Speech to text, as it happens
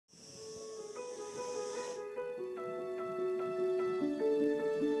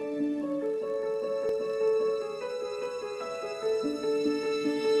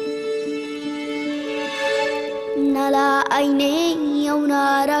بعيني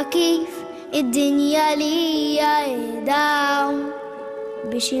ونرى كيف الدنيا ليا داوم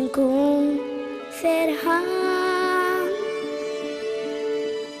باش نكون فرحان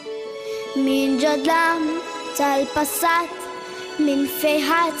من جد لم tal-passat من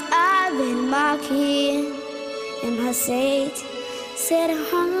fejħat qabel ma kien imħassejt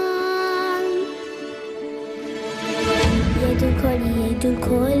serħan jgħidu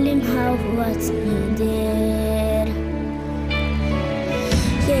l-koll imħawwat nider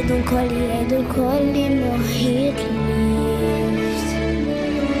jgħidu l-koll immoħħiet lift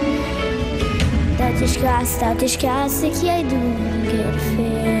ta' tixkas dik jgħidu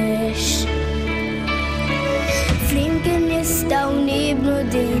gerfex flimkien nistaw nibnu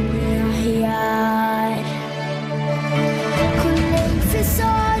dinja ħjar kull lejl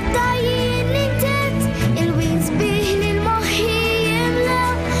fis-sodda jien nintet il-wins bih li l-moħħi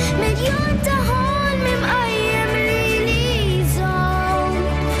jimlew miljun ta' ħolm imqajjem li jżomm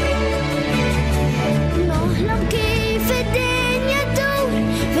noħlam kif id-dinja ddur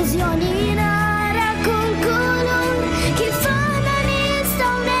viżjoni nara kull kulur kif aħna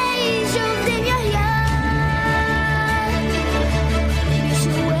nistgħu ngħixu f'dinja ħjar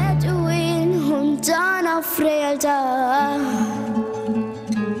f'realtà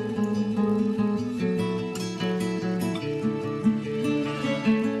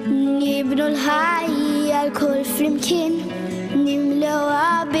nibnu l-ħajja l-kull flimkien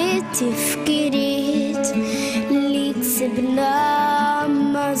nimlewha bit-tifkiriet li ksibna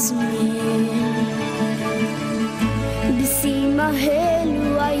ma' żmien Tbissima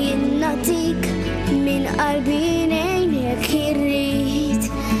ħelwa jien nagħtik min qalbi ngħinek irrid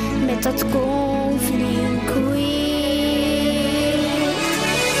meta tkun fl-inkwiet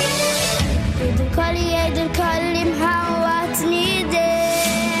jgħidu l-koll imħawwat nider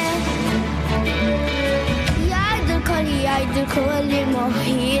jgħidu l-koll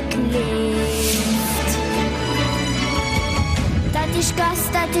immoħħiet lift ta'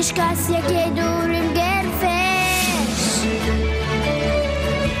 tixkas jekk jgħidu rimgerfex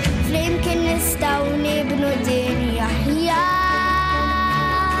flimkien nistgħu nibnu dinja ħjar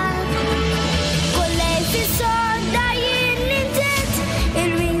fis-sodda jien nintet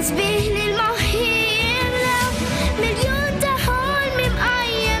il-wings bih li l-moħħi jimlew miljun ta' ħolm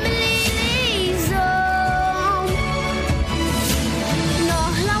imqajjem li jżomm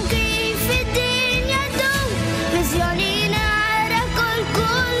noħlam kif id-dinja ddum viżjoni nara kull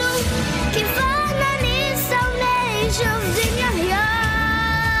kulur kif aħna nistgħu ngħixu f'dinja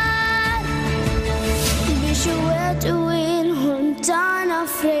ħjar biex iwettqu l-ħolm tagħna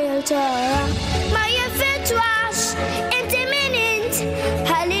f'realtà ma jeffettwax inti min int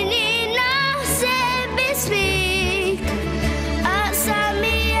ħallini naħseb bismik aqsam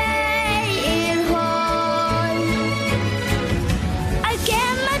miegħi il-ħolm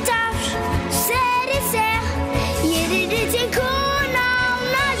għalkemm ma tafx ser iseħħ jien inkun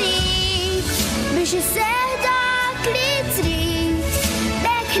hawn għalik biex iseħħ dak li trid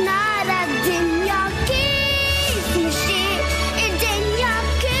b'hekk nara d-dinja kif nixtieq id-dinja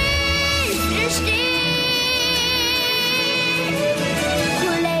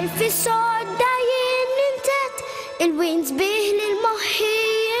kull lejl fis-sodda jien nintet il-wins bih li l-moħħi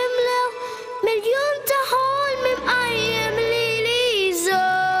jimlew miljun ta' ħolm imqajjem li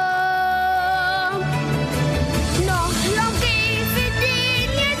jżomm noħlam kif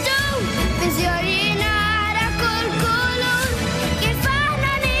id-dinja ddum viżjoni nara kull kulur kif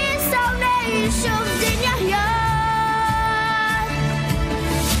aħna nistgħu ngħixu f'dinja ħjar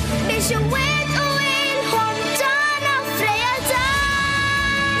biex iwettqu l-ħolm tagħna f'realtà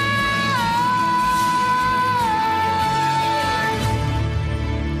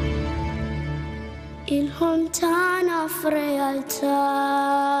il-ħolm tagħna f'realtà